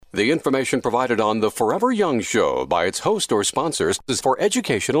The information provided on the Forever Young Show by its host or sponsors is for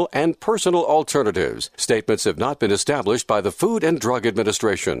educational and personal alternatives. Statements have not been established by the Food and Drug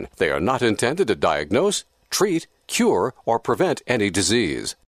Administration. They are not intended to diagnose, treat, cure, or prevent any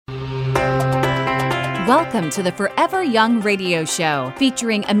disease. Welcome to the Forever Young Radio Show,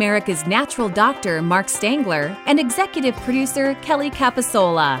 featuring America's natural doctor, Mark Stangler, and executive producer, Kelly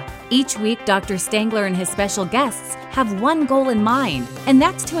Capasola. Each week, Dr. Stangler and his special guests have one goal in mind, and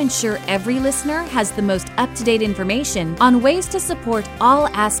that's to ensure every listener has the most up-to-date information on ways to support all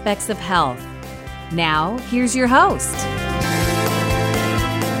aspects of health. Now, here's your host.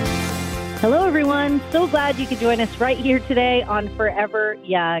 Hello, everyone. So glad you could join us right here today on Forever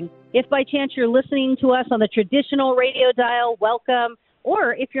Young. If by chance you're listening to us on the traditional radio dial, welcome.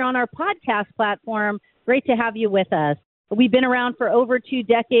 Or if you're on our podcast platform, great to have you with us. We've been around for over 2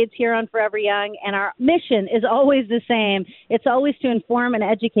 decades here on Forever Young, and our mission is always the same. It's always to inform and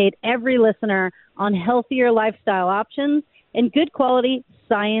educate every listener on healthier lifestyle options and good quality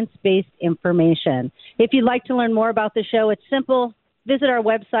science-based information. If you'd like to learn more about the show, it's simple. Visit our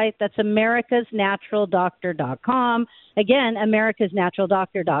website. That's americasnaturaldoctor.com. Again,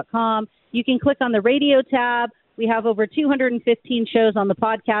 americasnaturaldoctor.com. You can click on the radio tab. We have over 215 shows on the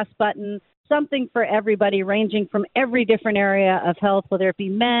podcast button, something for everybody, ranging from every different area of health, whether it be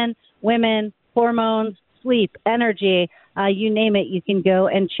men, women, hormones, sleep, energy, you name it, you can go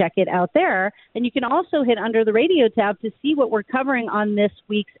and check it out there. And you can also hit under the radio tab to see what we're covering on this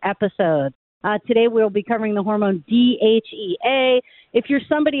week's episode. Today we'll be covering the hormone DHEA. If you're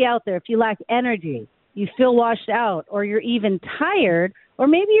somebody out there, if you lack energy, you feel washed out, or you're even tired, or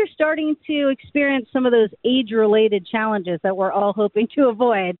maybe you're starting to experience some of those age-related challenges that we're all hoping to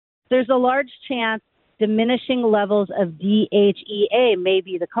avoid, there's a large chance diminishing levels of DHEA may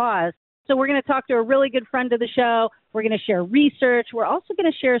be the cause. So we're going to talk to a really good friend of the show. We're going to share research. We're also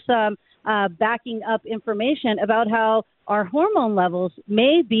going to share some backing up information about how our hormone levels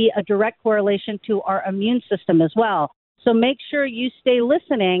may be a direct correlation to our immune system as well. So make sure you stay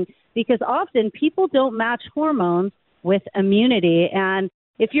listening, because often people don't match hormones with immunity. And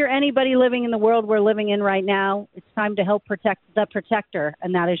if you're anybody living in the world we're living in right now, it's time to help protect the protector,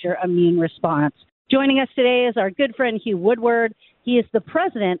 and that is your immune response. Joining us today is our good friend Hugh Woodward. He is the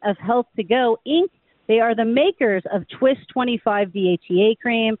president of Health to Go, Inc. They are the makers of Twist 25 DHEA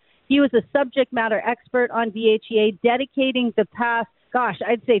cream. He was a subject matter expert on DHEA, dedicating the past,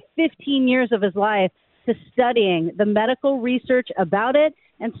 I'd say 15 years of his life to studying the medical research about it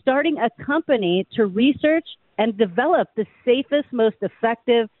and starting a company to research and develop the safest, most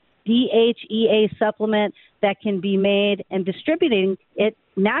effective DHEA supplement that can be made, and distributing it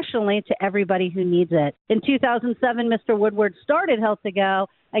nationally to everybody who needs it. In 2007, Mr. Woodward started Health to Go,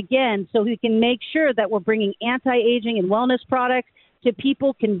 again, so he can make sure that we're bringing anti-aging and wellness products to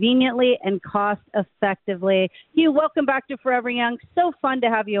people conveniently and cost-effectively. Hugh, welcome back to Forever Young. So fun to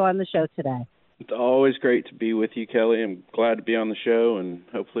have you on the show today. It's always great to be with you, Kelly. I'm glad to be on the show, and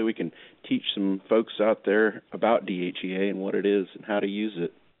hopefully we can teach some folks out there about DHEA and what it is and how to use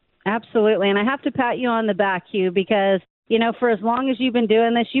it. Absolutely, and I have to pat you on the back, Hugh, because, for as long as you've been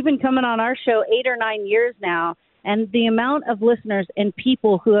doing this, you've been coming on our show 8 or 9 years now, and the amount of listeners and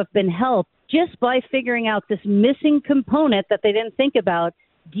people who have been helped just by figuring out this missing component that they didn't think about,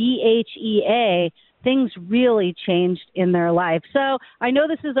 DHEA, things really changed in their life. So I know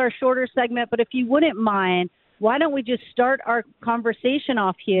this is our shorter segment, but if you wouldn't mind, why don't we just start our conversation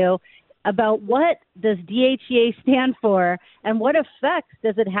off, Hugh, about what does DHEA stand for and what effects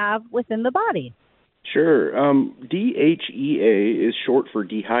does it have within the body? Sure. DHEA is short for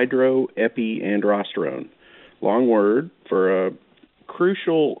dehydroepiandrosterone, long word for a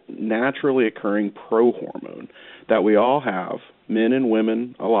crucial, naturally occurring prohormone that we all have, men and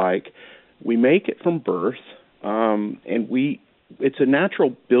women alike. We make it from birth, and it's a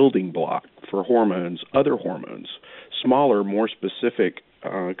natural building block for hormones, other hormones, smaller, more specific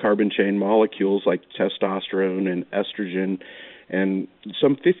carbon chain molecules like testosterone and estrogen, and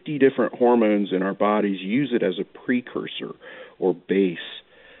some 50 different hormones in our bodies use it as a precursor or base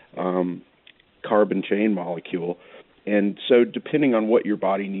carbon chain molecule. And so depending on what your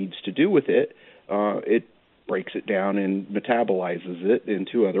body needs to do with it, it breaks it down and metabolizes it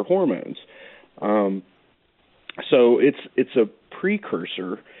into other hormones. So it's a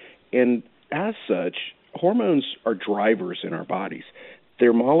precursor, and as such, hormones are drivers in our bodies.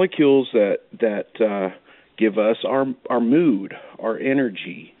 They're molecules that give us our mood, our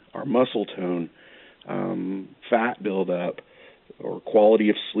energy, our muscle tone, fat buildup, or quality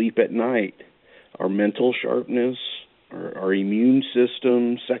of sleep at night, our mental sharpness, our immune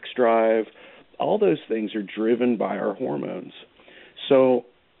system, sex drive. All those things are driven by our hormones. So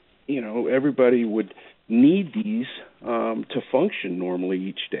everybody would need these to function normally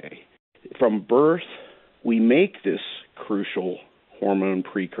each day. From birth, we make this crucial hormone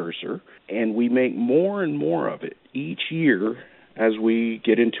precursor, and we make more and more of it each year as we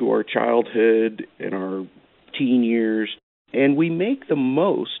get into our childhood and our teen years. And we make the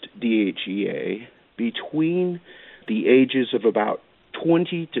most DHEA between the ages of about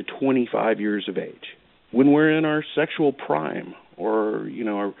 20 to 25 years of age, when we're in our sexual prime, or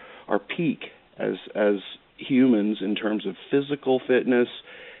our peak as humans in terms of physical fitness,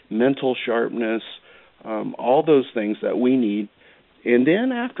 mental sharpness, all those things that we need. And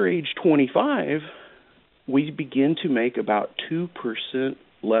then after age 25, we begin to make about 2%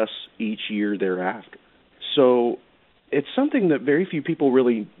 less each year thereafter. So it's something that very few people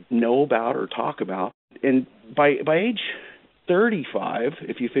really know about or talk about. And by age 35,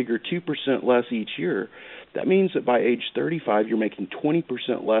 if you figure 2% less each year, that means that by age 35, you're making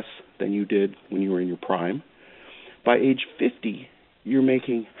 20% less than you did when you were in your prime. By age 50, you're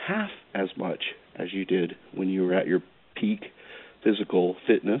making half as much as you did when you were at your peak physical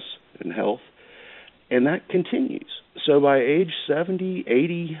fitness and health. And that continues. So by age 70,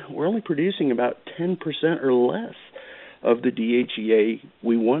 80, we're only producing about 10% or less of the DHEA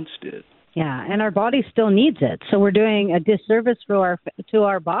we once did. Yeah, and our body still needs it. So we're doing a disservice to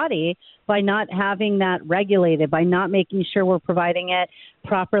our body by not having that regulated, by not making sure we're providing it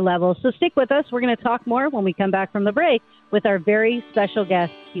proper levels. So stick with us. We're going to talk more when we come back from the break with our very special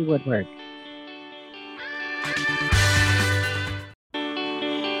guest, Hugh Woodward.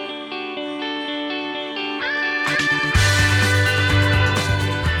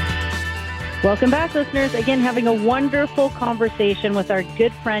 Welcome back, listeners. Again, having a wonderful conversation with our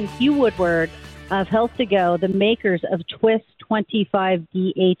good friend Hugh Woodward of Health to Go, the makers of Twist 25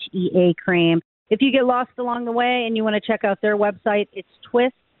 DHEA cream. If you get lost along the way and you want to check out their website, it's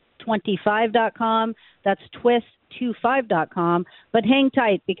twist25.com. That's twist25.com. But hang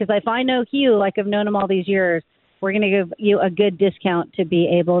tight, because if I know Hugh like I've known him all these years, we're going to give you a good discount to be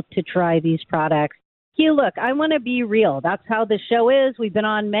able to try these products. Hugh, look, I want to be real. That's how the show is. We've been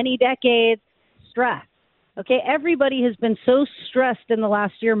on many decades. Stress. Okay, everybody has been so stressed in the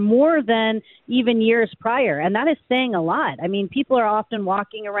last year, more than even years prior, and that is saying a lot. I mean, people are often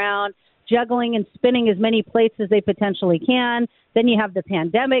walking around juggling and spinning as many plates as they potentially can. Then you have the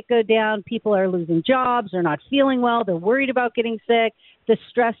pandemic go down. People are losing jobs. They're not feeling well. They're worried about getting sick. The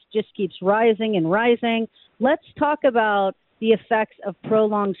stress just keeps rising and rising. Let's talk about the effects of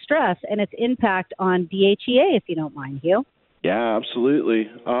prolonged stress and its impact on DHEA, if you don't mind, Hugh. Yeah,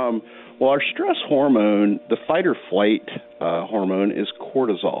 absolutely. Well, our stress hormone, the fight or flight hormone, is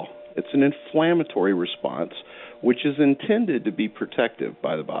cortisol. It's an inflammatory response, which is intended to be protective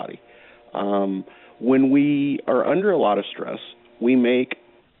by the body. When we are under a lot of stress, we make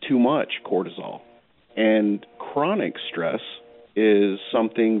too much cortisol. And chronic stress is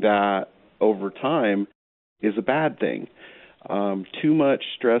something that over time is a bad thing. Too much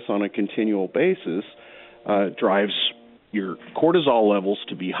stress on a continual basis drives your cortisol levels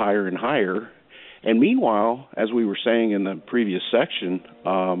to be higher and higher. And meanwhile, as we were saying in the previous section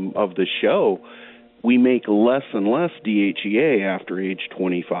of the show, we make less and less DHEA after age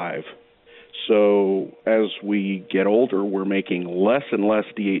 25. So as we get older, we're making less and less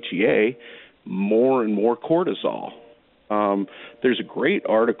DHEA, more and more cortisol. There's a great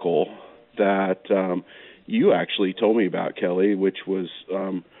article that you actually told me about, Kelly, which was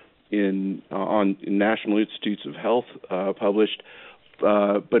in National Institutes of Health published,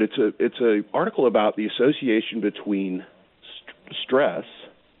 but it's a article about the association between stress,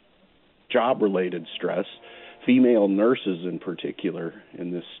 job-related stress, female nurses in particular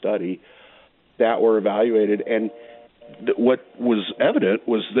in this study that were evaluated, and what was evident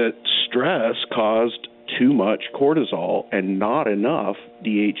was that stress caused too much cortisol and not enough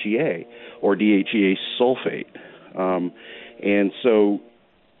DHEA or DHEA sulfate, and so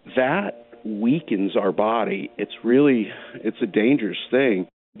that weakens our body. It's a dangerous thing.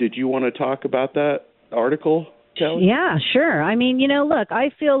 Did you want to talk about that article, Kelly? Yeah, sure. I mean, look, I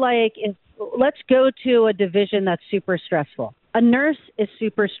feel like let's go to a division that's super stressful. A nurse is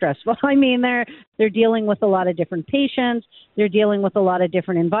super stressful. I mean, they're dealing with a lot of different patients. They're dealing with a lot of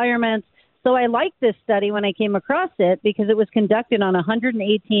different environments. So I liked this study when I came across it because it was conducted on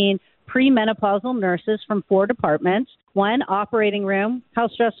 118 premenopausal nurses from 4 departments, 1 operating room. How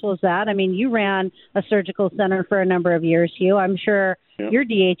stressful is that? I mean, you ran a surgical center for a number of years, Hugh. I'm sure your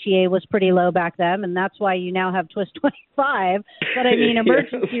DHEA was pretty low back then, and that's why you now have Twist 25. But I mean,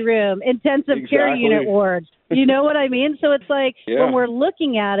 emergency room, intensive care unit wards. You know what I mean? So it's like when we're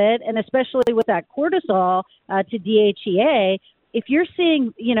looking at it, and especially with that cortisol to DHEA, if you're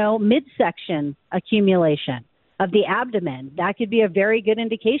seeing, midsection accumulation of the abdomen, that could be a very good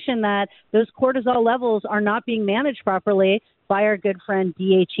indication that those cortisol levels are not being managed properly by our good friend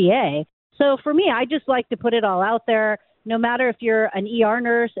DHEA. So for me, I just like to put it all out there. No matter if you're an ER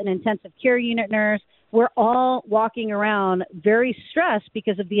nurse, an intensive care unit nurse, we're all walking around very stressed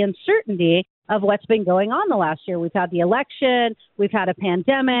because of the uncertainty of what's been going on the last year. We've had the election, we've had a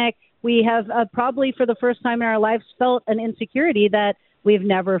pandemic, we have probably for the first time in our lives felt an insecurity that we've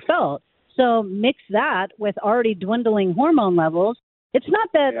never felt. So mix that with already dwindling hormone levels. It's not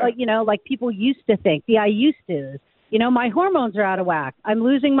that, like people used to think, I used to. My hormones are out of whack. I'm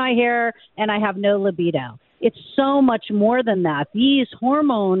losing my hair and I have no libido. It's so much more than that. These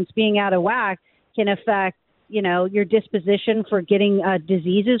hormones being out of whack can affect, your disposition for getting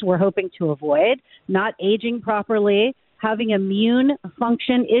diseases we're hoping to avoid, not aging properly, having immune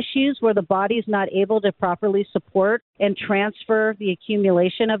function issues where the body's not able to properly support and transfer the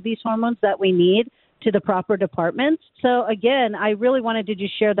accumulation of these hormones that we need to the proper departments. So again, I really wanted to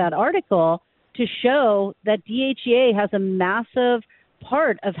just share that article to show that DHEA has a massive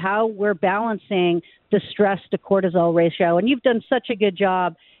part of how we're balancing the stress to cortisol ratio. And you've done such a good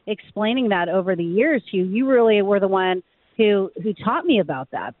job explaining that over the years, Hugh. You really were the one who taught me about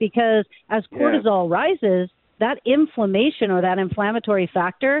that, because as cortisol rises, that inflammation or that inflammatory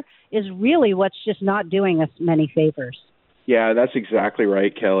factor is really what's just not doing us many favors. Yeah, that's exactly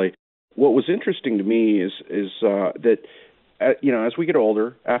right, Kelly. What was interesting to me is that, as we get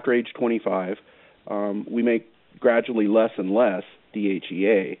older, after age 25, we make gradually less and less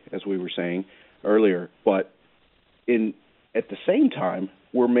DHEA, as we were saying earlier. But at the same time,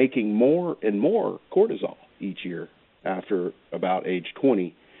 we're making more and more cortisol each year after about age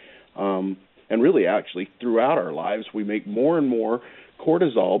 20. And really, actually, throughout our lives, we make more and more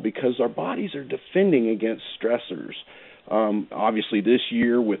cortisol because our bodies are defending against stressors. Obviously, this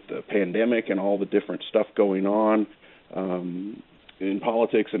year with the pandemic and all the different stuff going on in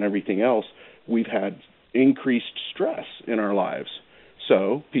politics and everything else, we've had increased stress in our lives.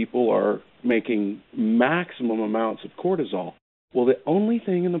 So people are making maximum amounts of cortisol. Well, the only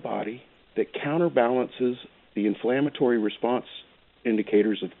thing in the body that counterbalances the inflammatory response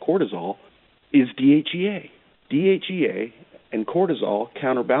indicators of cortisol is DHEA. DHEA and cortisol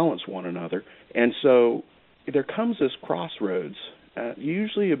counterbalance one another. And so there comes this crossroads,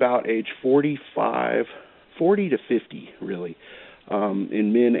 usually about age 40 to 50, really,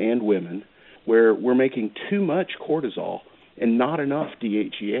 in men and women, where we're making too much cortisol and not enough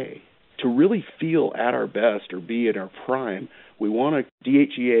DHEA. To really feel at our best or be at our prime, we want a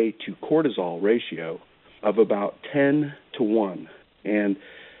DHEA to cortisol ratio of about 10 to 1. And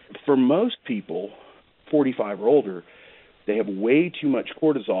for most people, 45 or older, they have way too much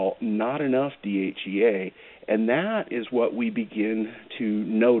cortisol, not enough DHEA, and that is what we begin to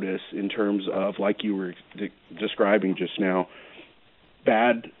notice in terms of, like you were describing just now,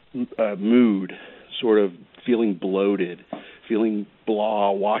 bad mood, sort of feeling bloated, feeling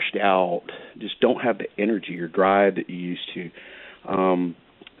blah, washed out, just don't have the energy or drive that you used to.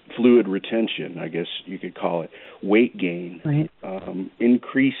 Fluid retention, I guess you could call it, weight gain, right.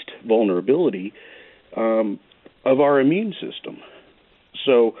 Increased vulnerability of our immune system.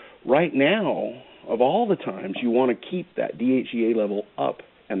 So right now, of all the times you want to keep that DHEA level up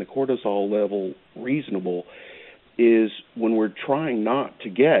and the cortisol level reasonable is when we're trying not to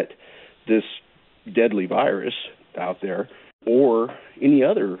get this deadly virus out there or any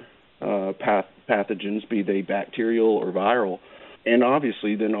other pathogens, be they bacterial or viral, and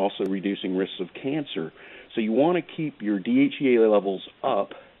obviously then also reducing risks of cancer. So you want to keep your DHEA levels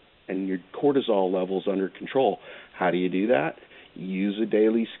up and your cortisol levels under control. How do you do that? Use a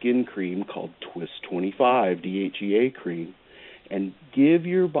daily skin cream called Twist 25 DHEA cream and give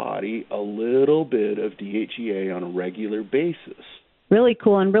your body a little bit of DHEA on a regular basis. Really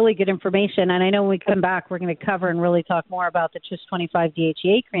cool and really good information. And I know when we come back, we're going to cover and really talk more about the Twist 25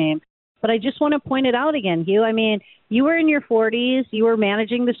 DHEA cream. But I just want to point it out again, Hugh. I mean, you were in your 40s. You were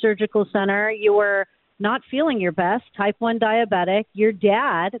managing the surgical center. You were not feeling your best, type 1 diabetic. Your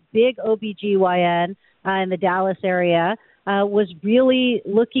dad, big OBGYN in the Dallas area, was really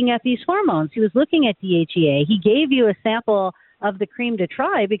looking at these hormones. He was looking at DHEA. He gave you a sample of the cream to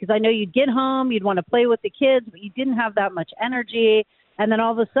try because I know you'd get home, you'd want to play with the kids, but you didn't have that much energy. And then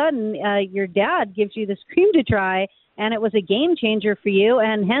all of a sudden, your dad gives you this cream to try, and it was a game changer for you,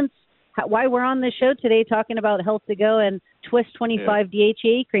 and hence why we're on this show today talking about Health to Go and Twist 25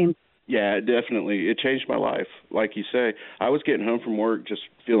 DHEA cream. Yeah, definitely. It changed my life. Like you say, I was getting home from work just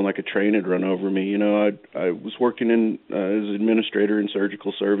feeling like a train had run over me. You know, I was working in as an administrator in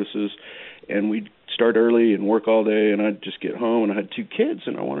surgical services, and we'd start early and work all day, and I'd just get home, and I had 2 kids,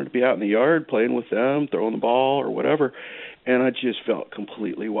 and I wanted to be out in the yard playing with them, throwing the ball or whatever, and I just felt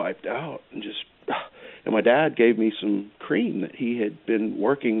completely wiped out. And my dad gave me some cream that he had been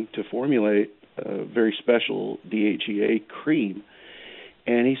working to formulate, a very special DHEA cream.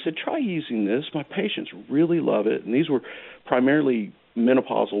 And he said, try using this. My patients really love it. And these were primarily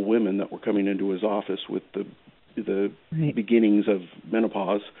menopausal women that were coming into his office with the beginnings of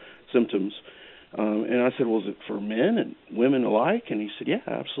menopause symptoms. And I said, well, is it for men and women alike? And he said, yeah,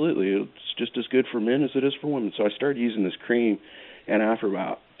 absolutely. It's just as good for men as it is for women. So I started using this cream. And after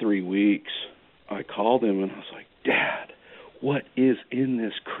about 3 weeks, I called him and I was like, Dad, what is in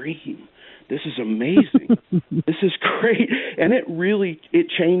this cream? This is amazing. This is great. And it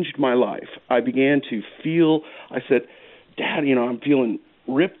changed my life. I began to feel, I said, Dad, I'm feeling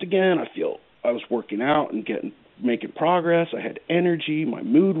ripped again. I was working out and making progress. I had energy. My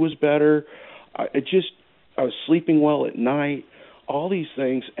mood was better. I was sleeping well at night, all these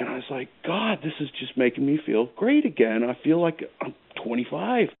things. And I was like, God, this is just making me feel great again. I feel like I'm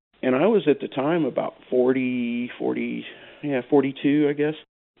 25. And I was at the time about 42, I guess.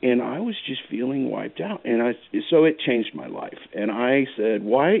 And I was just feeling wiped out. And so it changed my life. And I said,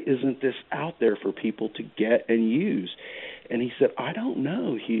 why isn't this out there for people to get and use? And he said, I don't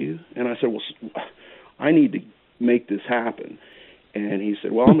know, Hugh. And I said, well, I need to make this happen. And he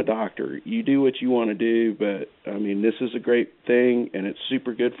said, well, I'm a doctor. You do what you want to do, but, this is a great thing, and it's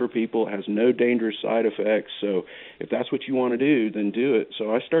super good for people. It has no dangerous side effects. So if that's what you want to do, then do it.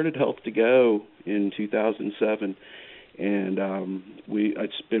 So I started Health to Go in 2007. And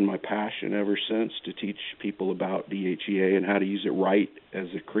it's been my passion ever since to teach people about DHEA and how to use it right as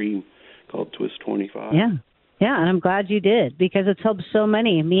a cream called Twist 25. Yeah, and I'm glad you did, because it's helped so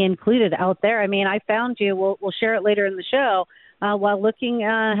many, me included, out there. I found you. We'll share it later in the show while looking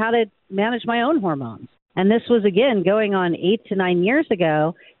how to manage my own hormones. And this was, again, going on 8 to 9 years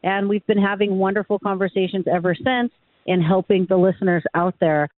ago, and we've been having wonderful conversations ever since in helping the listeners out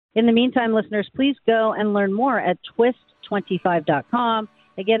there. In the meantime, listeners, please go and learn more at twist25.com.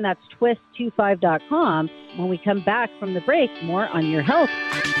 Again, that's twist25.com. When we come back from the break, more on your health.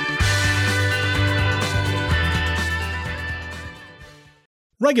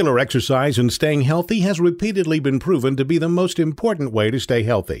 Regular exercise and staying healthy has repeatedly been proven to be the most important way to stay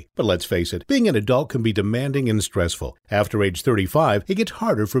healthy. But let's face it, being an adult can be demanding and stressful. After age 35, it gets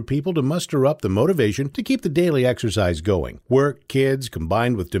harder for people to muster up the motivation to keep the daily exercise going. Work, kids,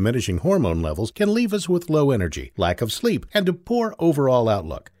 combined with diminishing hormone levels, can leave us with low energy, lack of sleep, and a poor overall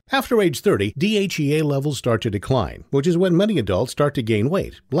outlook. After age 30, DHEA levels start to decline, which is when many adults start to gain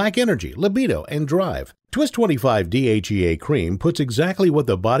weight, lack energy, libido, and drive. Twist 25 DHEA cream puts exactly what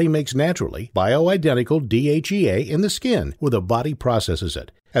the body makes naturally, bioidentical DHEA, in the skin, where the body processes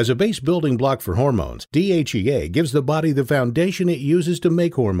it. As a base building block for hormones, DHEA gives the body the foundation it uses to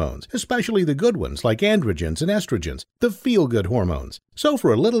make hormones, especially the good ones like androgens and estrogens, the feel-good hormones. So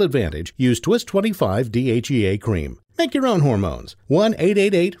for a little advantage, use Twist 25 DHEA cream. Make your own hormones.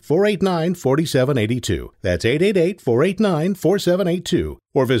 1-888-489-4782. That's 888-489-4782.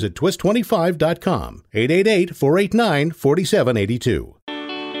 Or visit twist25.com. 888-489-4782.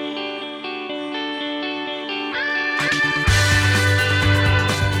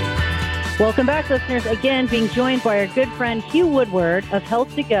 Welcome back, listeners. Again, being joined by our good friend Hugh Woodward of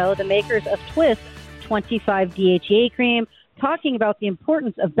Health to Go, the makers of Twist 25 DHEA cream, talking about the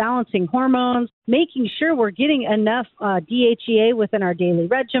importance of balancing hormones, making sure we're getting enough DHEA within our daily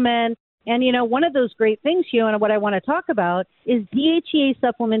regimen. And, one of those great things, Hugh, and what I want to talk about is DHEA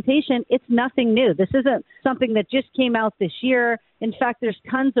supplementation. It's nothing new. This isn't something that just came out this year. In fact, there's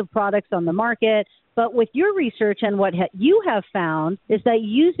tons of products on the market. But with your research and what you have found is that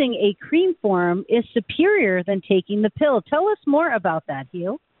using a cream form is superior than taking the pill. Tell us more about that,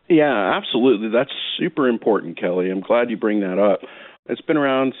 Hugh. Yeah, absolutely. That's super important, Kelly. I'm glad you bring that up. It's been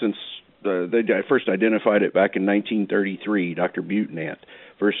around since they first identified it back in 1933. Dr. Butenandt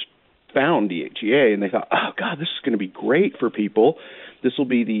first found DHEA, and they thought, oh, God, this is going to be great for people. This will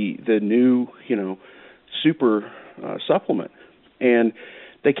be the new, super supplement. And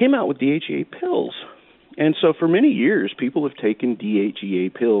they came out with DHEA pills. And so for many years, people have taken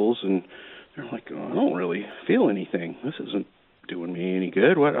DHEA pills, and they're like, oh, I don't really feel anything. This isn't doing me any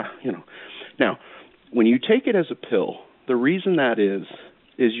good. Now, when you take it as a pill, the reason that is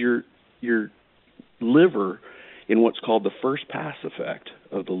your liver, in what's called the first pass effect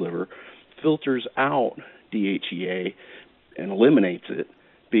of the liver, filters out DHEA and eliminates it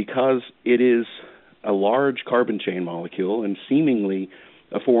because it is a large carbon chain molecule and seemingly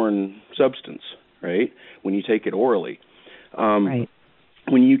a foreign substance, right, when you take it orally. Right.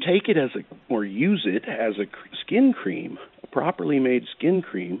 when you take it or use it as a skin cream, a properly made skin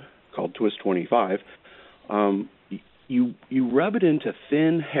cream called Twist 25, you rub it into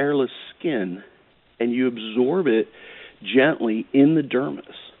thin, hairless skin, and you absorb it gently in the dermis.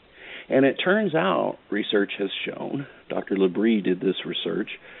 And it turns out, research has shown, Dr. Labrie did this research,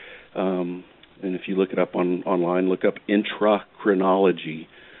 and if you look it up online, look up intracrinology,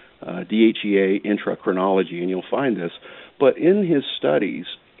 DHEA intracrinology, and you'll find this. But in his studies,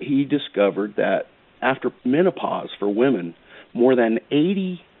 he discovered that after menopause for women, more than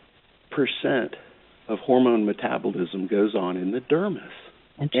 80% of hormone metabolism goes on in the dermis.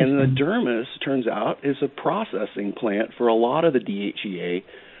 And the dermis, turns out, is a processing plant for a lot of the DHEA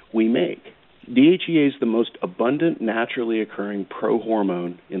we make. DHEA is the most abundant, naturally occurring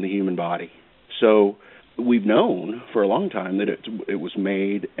prohormone in the human body. So we've known for a long time that it was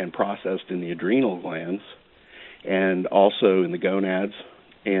made and processed in the adrenal glands and also in the gonads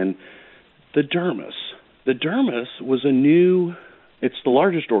and the dermis. The dermis was it's the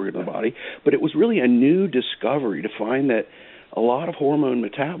largest organ of the body, but it was really a new discovery to find that a lot of hormone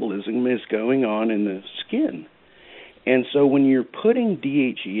metabolism is going on in the skin. And so when you're putting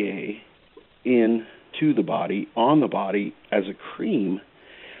DHEA into the body, on the body as a cream,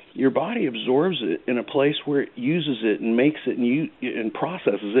 your body absorbs it in a place where it uses it and makes it and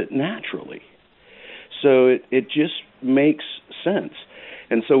processes it naturally. So it just makes sense.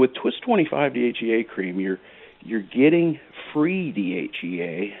 And so with Twist 25 DHEA cream, you're getting free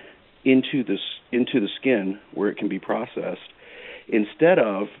DHEA into the skin where it can be processed, instead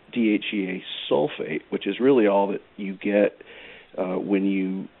of DHEA sulfate, which is really all that you get when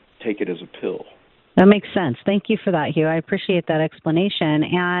you take it as a pill. That makes sense. Thank you for that, Hugh. I appreciate that explanation.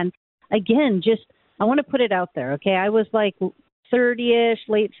 And again, I want to put it out there, okay? I was like 30-ish,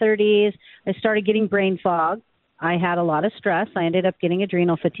 late 30s. I started getting brain fog. I had a lot of stress. I ended up getting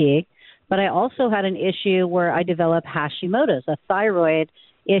adrenal fatigue. But I also had an issue where I developed Hashimoto's, a thyroid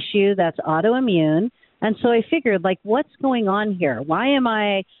issue that's autoimmune. And so I figured, what's going on here? Why am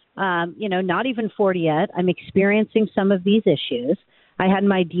I, not even 40 yet? I'm experiencing some of these issues. I had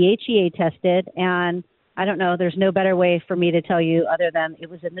my DHEA tested, and I don't know, there's no better way for me to tell you other than it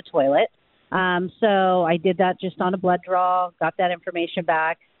was in the toilet. So I did that just on a blood draw, got that information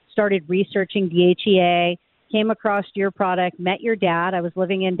back, started researching DHEA, came across your product, met your dad. I was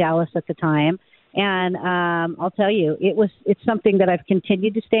living in Dallas at the time. And I'll tell you, it's something that I've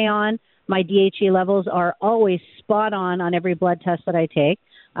continued to stay on. My DHEA levels are always spot on every blood test that I take.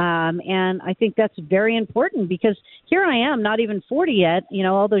 And I think that's very important because here I am, not even 40 yet,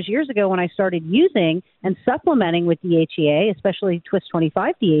 all those years ago when I started using and supplementing with DHEA, especially Twist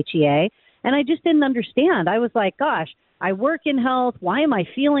 25 DHEA, and I just didn't understand. I was like, gosh, I work in health. Why am I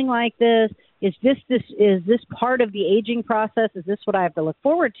feeling like this? Is this part of the aging process? Is this what I have to look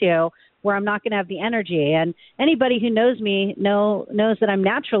forward to where I'm not going to have the energy? And anybody who knows me knows that I'm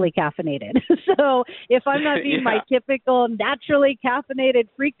naturally caffeinated. So if I'm not being my typical naturally caffeinated,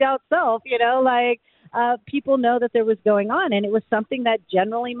 freaked out self, people know that there was going on. And it was something that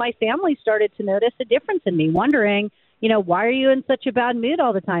generally my family started to notice a difference in me, wondering, why are you in such a bad mood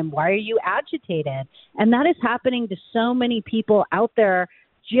all the time? Why are you agitated? And that is happening to so many people out there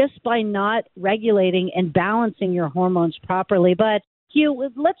just by not regulating and balancing your hormones properly. But Hugh,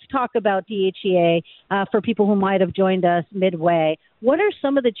 let's talk about DHEA for people who might have joined us midway. What are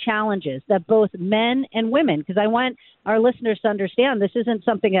some of the challenges that both men and women, because I want our listeners to understand this isn't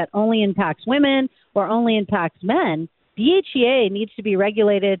something that only impacts women or only impacts men. DHEA needs to be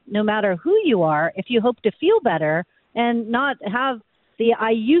regulated no matter who you are if you hope to feel better and not have the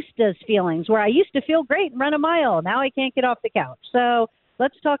I used to feelings where I used to feel great and run a mile. Now I can't get off the couch. So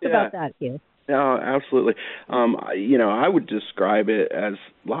let's talk about that, Hugh. No, absolutely. I would describe it as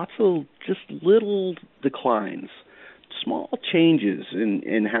lots of just little declines, small changes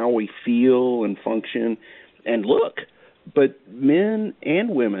in how we feel and function and look. But men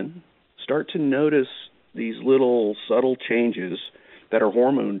and women start to notice these little subtle changes that are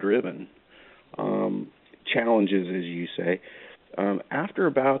hormone-driven, challenges, as you say, after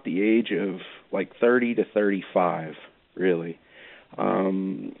about the age of 30 to 35, really.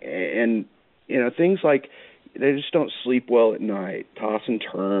 And things like they just don't sleep well at night, toss and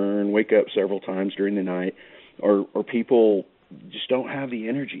turn, wake up several times during the night, or people just don't have the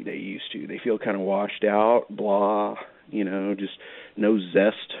energy they used to. They feel kind of washed out, blah, just no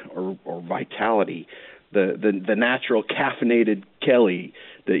zest or vitality. the natural caffeinated Kelly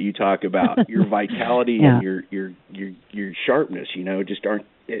that you talk about. Your vitality and your sharpness, just aren't,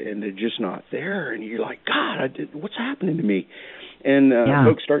 and they're just not there. And you're like, God, what's happening to me? And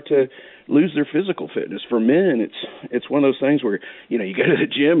folks start to lose their physical fitness. For men, it's one of those things where you go to the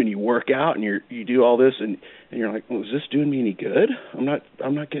gym and you work out and you do all this and you're like, well, is this doing me any good? I'm not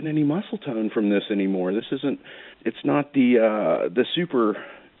getting any muscle tone from this anymore. It's not the super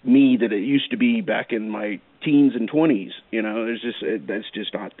me that it used to be back in my teens and 20s. That's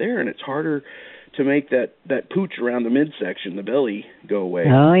just not there, and it's harder to make that pooch around the midsection, the belly, go away.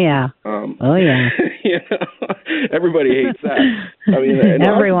 Oh yeah. Everybody hates that. I mean, and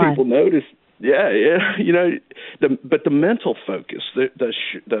everyone. A lot of people notice. But the mental focus,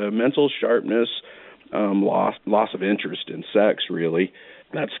 the mental sharpness, loss of interest in sex, really,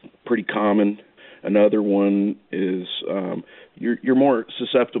 that's pretty common. Another one is you're more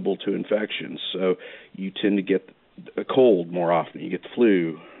susceptible to infections, so you tend to get a cold more often. You get the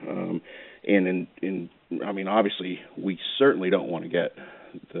flu, and obviously, we certainly don't want to get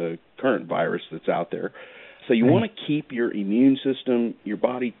the current virus that's out there. So you want to keep your immune system, your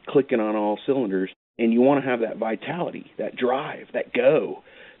body clicking on all cylinders, and you want to have that vitality, that drive, that go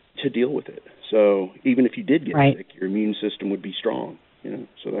to deal with it. So even if you did get sick, your immune system would be strong.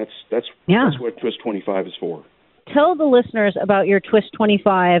 So that's what Twist 25 is for. Tell the listeners about your Twist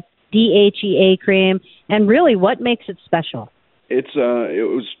 25 DHEA cream and really what makes it special. It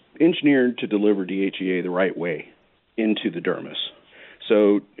was engineered to deliver DHEA the right way into the dermis.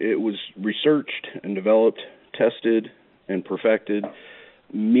 So it was researched and developed, tested, and perfected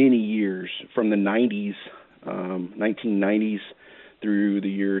many years from the 1990s through the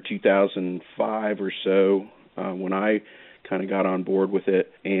year 2005 or so, when I kind of got on board with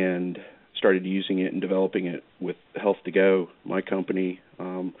it and started using it and developing it with Health to Go, my company.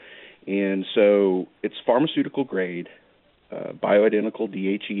 And so it's pharmaceutical grade, bioidentical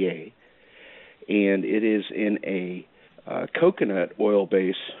DHEA, and it is in a coconut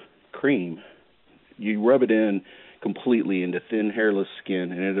oil-based cream. You rub it in completely into thin, hairless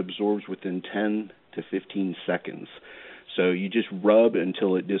skin, and it absorbs within 10 to 15 seconds. So you just rub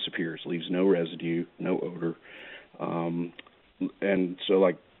until it disappears, leaves no residue, no odor, and so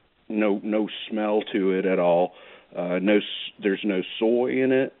like no smell to it at all. There's no soy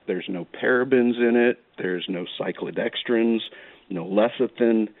in it. There's no parabens in it. There's no cyclodextrins, no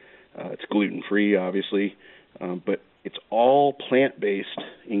lecithin. It's gluten-free, obviously, but it's all plant-based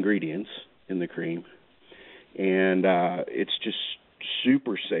ingredients in the cream, and it's just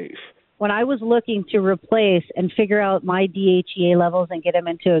super safe. When I was looking to replace and figure out my DHEA levels and get them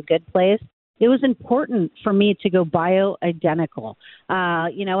into a good place, it was important for me to go bioidentical.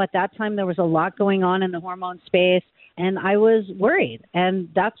 At that time, there was a lot going on in the hormone space, and I was worried. And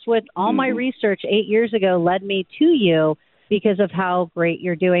that's what all my research 8 years ago led me to you, because of how great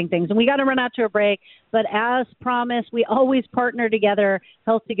you're doing things. And we got to run out to a break, but as promised, we always partner together,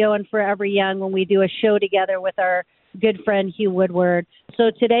 Health to Go and Forever Young, when we do a show together with our good friend Hugh Woodward.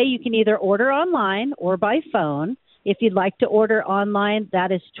 So today you can either order online or by phone. If you'd like to order online,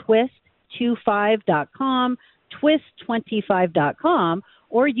 that is twist25.com, twist25.com,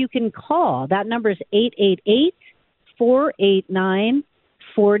 or you can call. That number is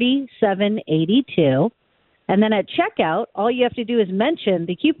 888-489-4782. And then at checkout, all you have to do is mention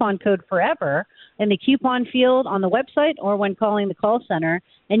the coupon code FOREVER in the coupon field on the website or when calling the call center,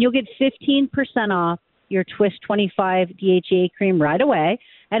 and you'll get 15% off your Twist 25 DHEA cream right away.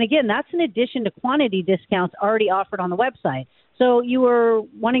 And again, that's in addition to quantity discounts already offered on the website. So you were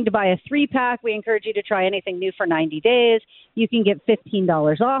wanting to buy a 3-pack. We encourage you to try anything new for 90 days. You can get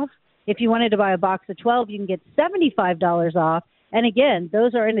 $15 off. If you wanted to buy a box of 12, you can get $75 off. And again,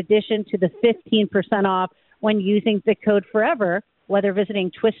 those are in addition to the 15% off when using the code FOREVER, whether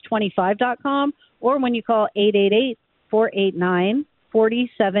visiting twist25.com or when you call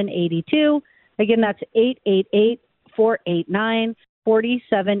 888-489-4782. Again, that's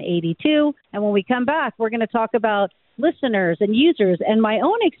 888-489-4782. And when we come back, we're going to talk about listeners and users and my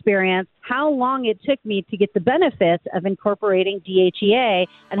own experience, how long it took me to get the benefits of incorporating DHEA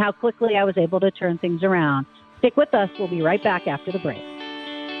and how quickly I was able to turn things around. Stick with us. We'll be right back after the break.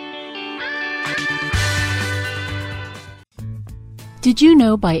 Did you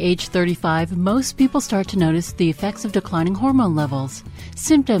know by age 35, most people start to notice the effects of declining hormone levels?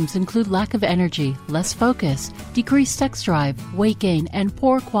 Symptoms include lack of energy, less focus, decreased sex drive, weight gain, and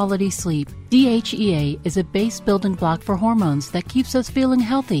poor quality sleep. DHEA is a base building block for hormones that keeps us feeling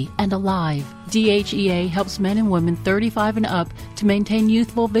healthy and alive. DHEA helps men and women 35 and up to maintain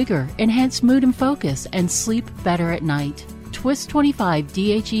youthful vigor, enhance mood and focus, and sleep better at night. Twist 25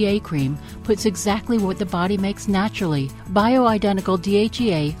 DHEA cream puts exactly what the body makes naturally, bioidentical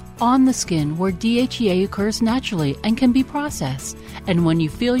DHEA, on the skin where DHEA occurs naturally and can be processed. And when you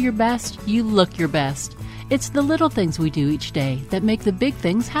feel your best, you look your best. It's the little things we do each day that make the big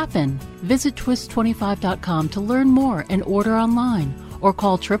things happen. Visit twist25.com to learn more and order online, or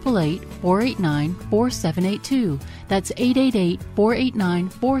call 888-489-4782. That's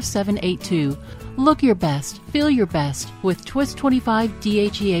 888-489-4782. Look your best, feel your best with Twist 25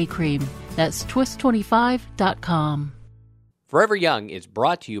 DHEA cream. That's twist25.com. Forever Young is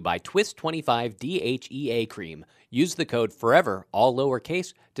brought to you by Twist 25 DHEA cream. Use the code FOREVER, all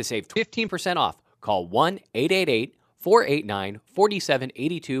lowercase, to save 15% off. Call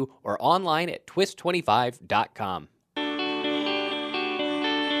 1-888-489-4782 or online at twist25.com.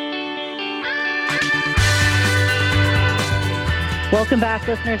 Welcome back,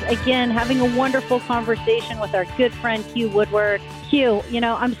 listeners. Again, having a wonderful conversation with our good friend Hugh Woodward. Hugh,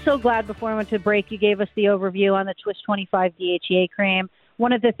 I'm so glad before I went to break you gave us the overview on the Twist 25 DHEA cream.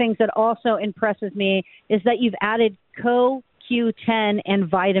 One of the things that also impresses me is that you've added CoQ10 and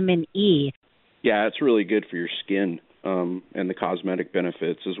vitamin E. Yeah, it's really good for your skin and the cosmetic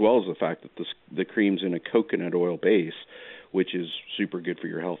benefits, as well as the fact that the cream's in a coconut oil base, which is super good for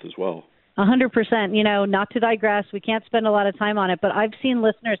your health as well. 100%. Not to digress, we can't spend a lot of time on it, but I've seen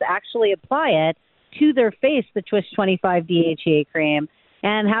listeners actually apply it to their face, the Twist 25 DHEA cream,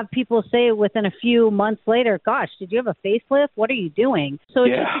 and have people say within a few months later, gosh, did you have a facelift? What are you doing? So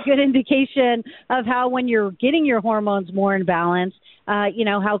it's just a good indication of how when you're getting your hormones more in balance,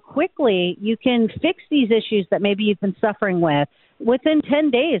 how quickly you can fix these issues that maybe you've been suffering with. Within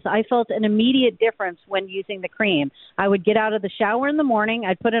 10 days, I felt an immediate difference when using the cream. I would get out of the shower in the morning.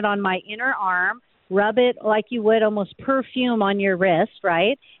 I'd put it on my inner arm, rub it like you would almost perfume on your wrist,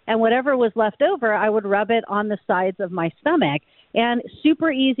 right? And whatever was left over, I would rub it on the sides of my stomach. And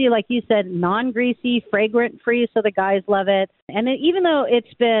super easy, like you said, non-greasy, fragrant-free, so the guys love it. And even though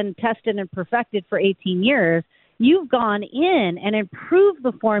it's been tested and perfected for 18 years, you've gone in and improved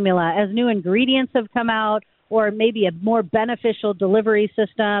the formula as new ingredients have come out, or maybe a more beneficial delivery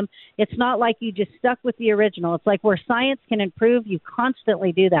system. It's not like you just stuck with the original. It's like where science can improve, you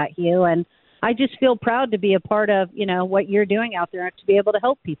constantly do that, Hugh. And I just feel proud to be a part of, what you're doing out there and to be able to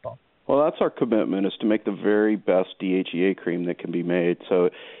help people. Well, that's our commitment, is to make the very best DHEA cream that can be made. So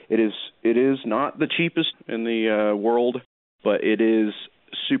it is not the cheapest in the world, but it is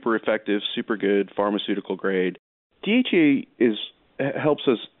super effective, super good, pharmaceutical grade. DHEA helps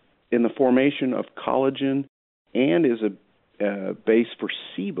us in the formation of collagen and is a base for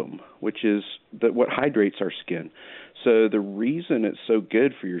sebum, which is what hydrates our skin. So the reason it's so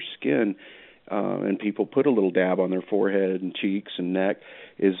good for your skin, and people put a little dab on their forehead and cheeks and neck,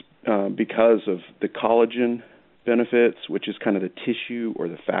 is because of the collagen benefits, which is kind of the tissue or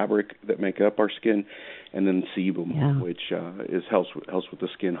the fabric that make up our skin, and then sebum, which helps with the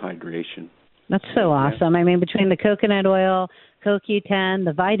skin hydration. That's so awesome. I mean, between the coconut oil, CoQ10,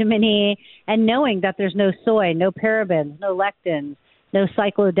 the vitamin E, and knowing that there's no soy, no parabens, no lectins, no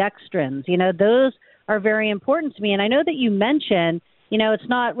cyclodextrins, those are very important to me. And I know that you mentioned, it's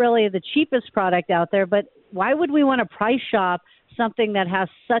not really the cheapest product out there, but why would we want to price shop something that has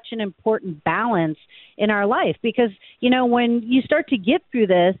such an important balance in our life? Because, when you start to get through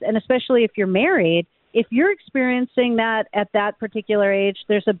this, and especially if you're married, if you're experiencing that at that particular age,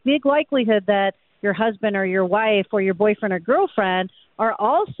 there's a big likelihood that your husband or your wife or your boyfriend or girlfriend are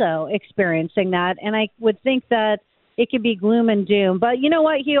also experiencing that. And I would think that it could be gloom and doom. But you know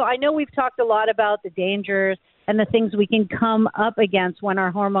what, Hugh? I know we've talked a lot about the dangers and the things we can come up against when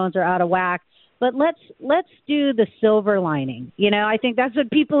our hormones are out of whack. But let's do the silver lining. I think that's what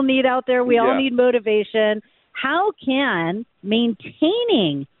people need out there. We all need motivation. How can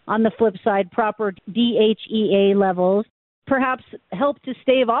maintaining, on the flip side, proper DHEA levels perhaps help to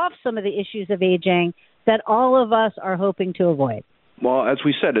stave off some of the issues of aging that all of us are hoping to avoid? Well, as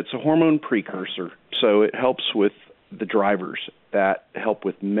we said, it's a hormone precursor, so it helps with the drivers that help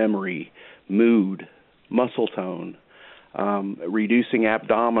with memory, mood, muscle tone, reducing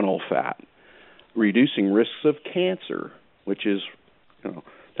abdominal fat, reducing risks of cancer, which is,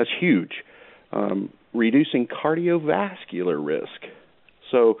 that's huge, reducing cardiovascular risk.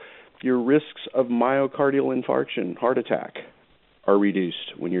 So your risks of myocardial infarction, heart attack, are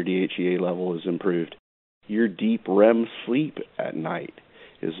reduced when your DHEA level is improved. Your deep REM sleep at night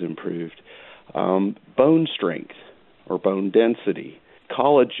is improved. Bone strength or bone density,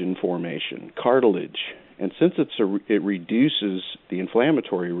 collagen formation, cartilage. And since it reduces the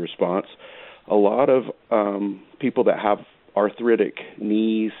inflammatory response, a lot of people that have arthritic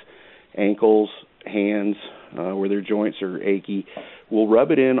knees, ankles, hands where their joints are achy, we'll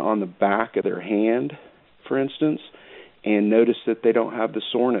rub it in on the back of their hand, for instance, and notice that they don't have the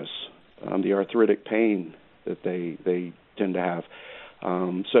soreness, the arthritic pain that they tend to have.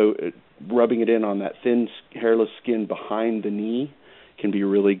 Rubbing it in on that thin, hairless skin behind the knee can be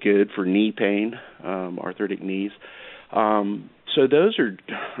really good for knee pain, arthritic knees. So those are,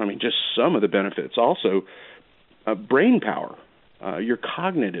 just some of the benefits. Also, brain power, your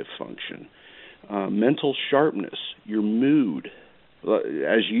cognitive function, mental sharpness, your mood.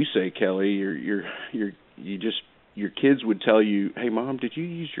 As you say, Kelly, your kids would tell you, "Hey, Mom, did you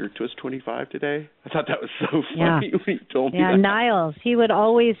use your Twist 25 today?" I thought that was so funny when you told me that. Yeah, Niles, he would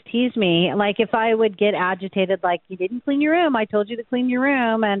always tease me. Like if I would get agitated, like, "You didn't clean your room. I told you to clean your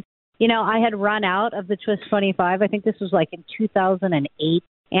room." And, I had run out of the Twist 25. I think this was like in 2008.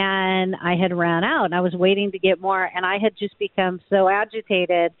 And I had ran out, and I was waiting to get more, and I had just become so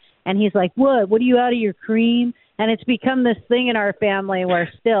agitated. And he's like, What are you out of your cream? And it's become this thing in our family where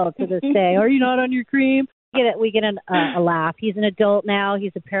still to this day, "Are you not on your cream?" We get a laugh. He's an adult now.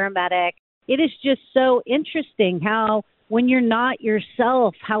 He's a paramedic. It is just so interesting how when you're not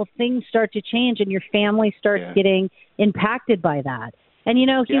yourself, how things start to change and your family starts getting impacted by that. And,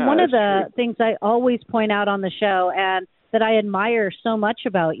 one of the things I always point out on the show and that I admire so much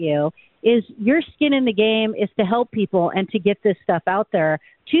about you is your skin in the game is to help people and to get this stuff out there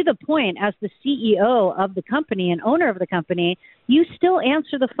to the point as the CEO of the company and owner of the company, you still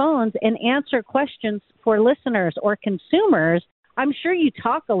answer the phones and answer questions for listeners or consumers. I'm sure you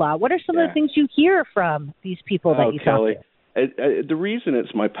talk a lot. What are some of the things you hear from these people that you Kelly, talk to? The reason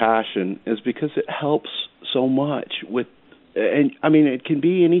it's my passion is because it helps so much with, and it can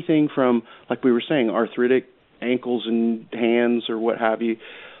be anything from, like we were saying, arthritic ankles and hands or what have you,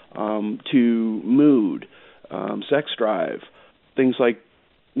 to mood, sex drive, things like,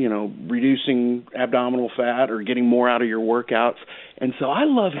 reducing abdominal fat or getting more out of your workouts. And so I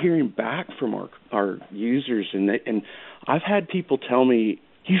love hearing back from our users, and I've had people tell me,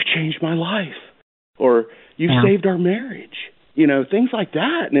 "You've changed my life," or "You've saved our marriage," things like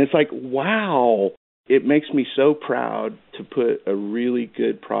that. And it's like, wow, it makes me so proud to put a really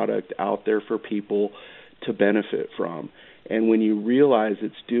good product out there for people to benefit from. And when you realize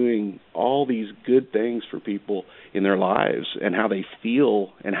it's doing all these good things for people in their lives and how they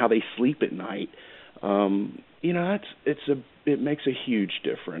feel and how they sleep at night, it makes a huge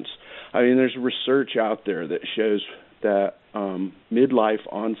difference. There's research out there that shows that midlife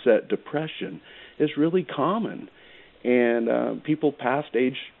onset depression is really common, and people past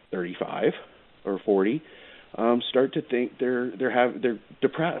age 35 or 40 start to think they're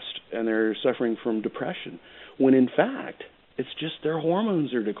depressed and they're suffering from depression, when in fact it's just their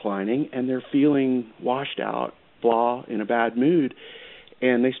hormones are declining and they're feeling washed out, blah, in a bad mood,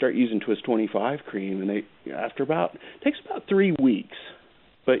 and they start using Twist 25 cream, and it takes about 3 weeks,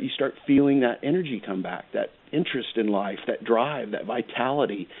 but you start feeling that energy come back, that interest in life, that drive, that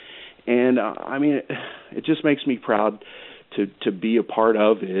vitality, and it just makes me proud to be a part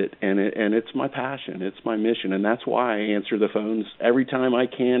of it, and it's my passion, it's my mission, and that's why I answer the phones every time I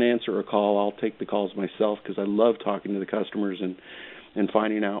can answer a call. I'll take the calls myself because I love talking to the customers and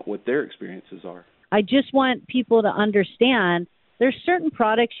finding out what their experiences are. I just want people to understand there's certain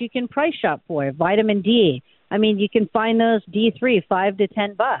products you can price shop for. Vitamin D, you can find those D3 $5 to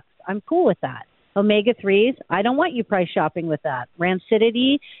 $10. I'm cool with that. Omega-3s, I don't want you price shopping with that.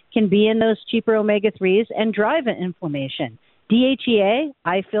 Rancidity can be in those cheaper omega-3s and drive an inflammation. DHEA,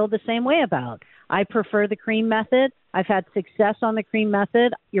 I feel the same way about. I prefer the cream method. I've had success on the cream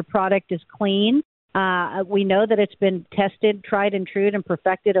method. Your product is clean. We know that it's been tested, tried and true, and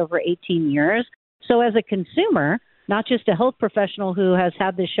perfected over 18 years. So as a consumer, not just a health professional who has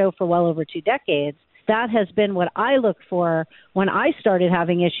had this show for well over 2 decades, that has been what I look for when I started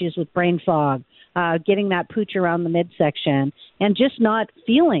having issues with brain fog, getting that pooch around the midsection, and just not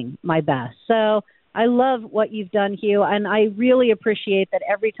feeling my best. So I love what you've done, Hugh, and I really appreciate that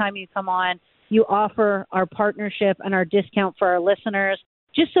every time you come on, you offer our partnership and our discount for our listeners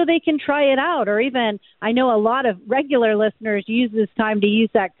just so they can try it out. Or even, I know a lot of regular listeners use this time to use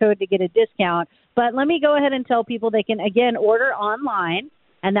that code to get a discount. But let me go ahead and tell people they can, again, order online,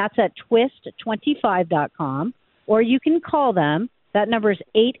 and that's at twist25.com, or you can call them. That number is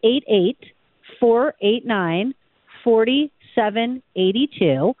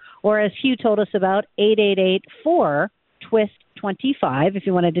 888-489-4782, or as Hugh told us about, 888-4TWIST25 if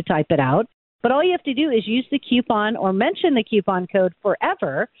you wanted to type it out. But all you have to do is use the coupon or mention the coupon code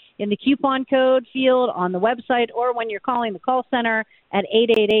FOREVER in the coupon code field on the website, or when you're calling the call center at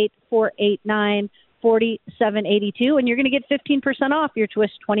 4782, and you're going to get 15% off your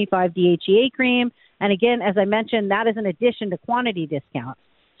Twist 25 DHEA cream. And again, as I mentioned, that is in addition to quantity discounts.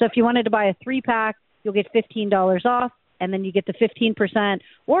 So if you wanted to buy a 3-pack, you'll get $15 off, and then you get the 15%.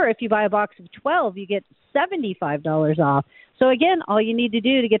 Or if you buy a box of 12, you get $75 off. So again, all you need to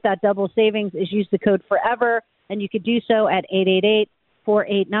do to get that double savings is use the code FOREVER, and you could do so at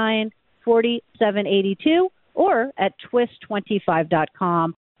 888-489-4782 or at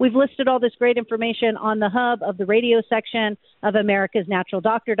twist25.com. We've listed all this great information on the hub of the radio section of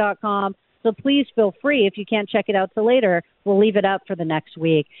americasnaturaldoctor.com. So please feel free, if you can't check it out till later, we'll leave it up for the next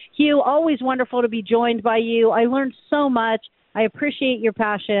week. Hugh, always wonderful to be joined by you. I learned so much. I appreciate your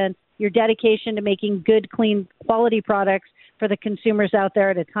passion, your dedication to making good, clean, quality products for the consumers out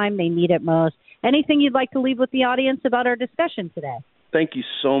there at a time they need it most. Anything you'd like to leave with the audience about our discussion today? Thank you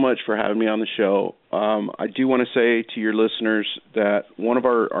so much for having me on the show. I do want to say to your listeners that one of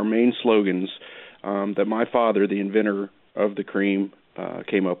our main slogans that my father, the inventor of the cream,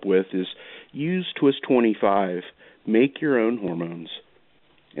 came up with is use Twist 25, make your own hormones.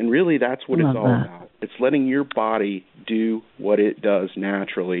 And really that's what it's all about. It's letting your body do what it does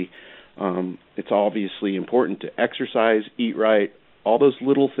naturally. It's obviously important to exercise, eat right. All those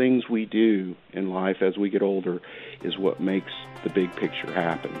little things we do in life as we get older is what makes the big picture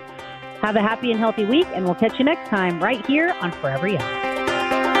happen. Have a happy and healthy week, and we'll catch you next time right here on Forever Young.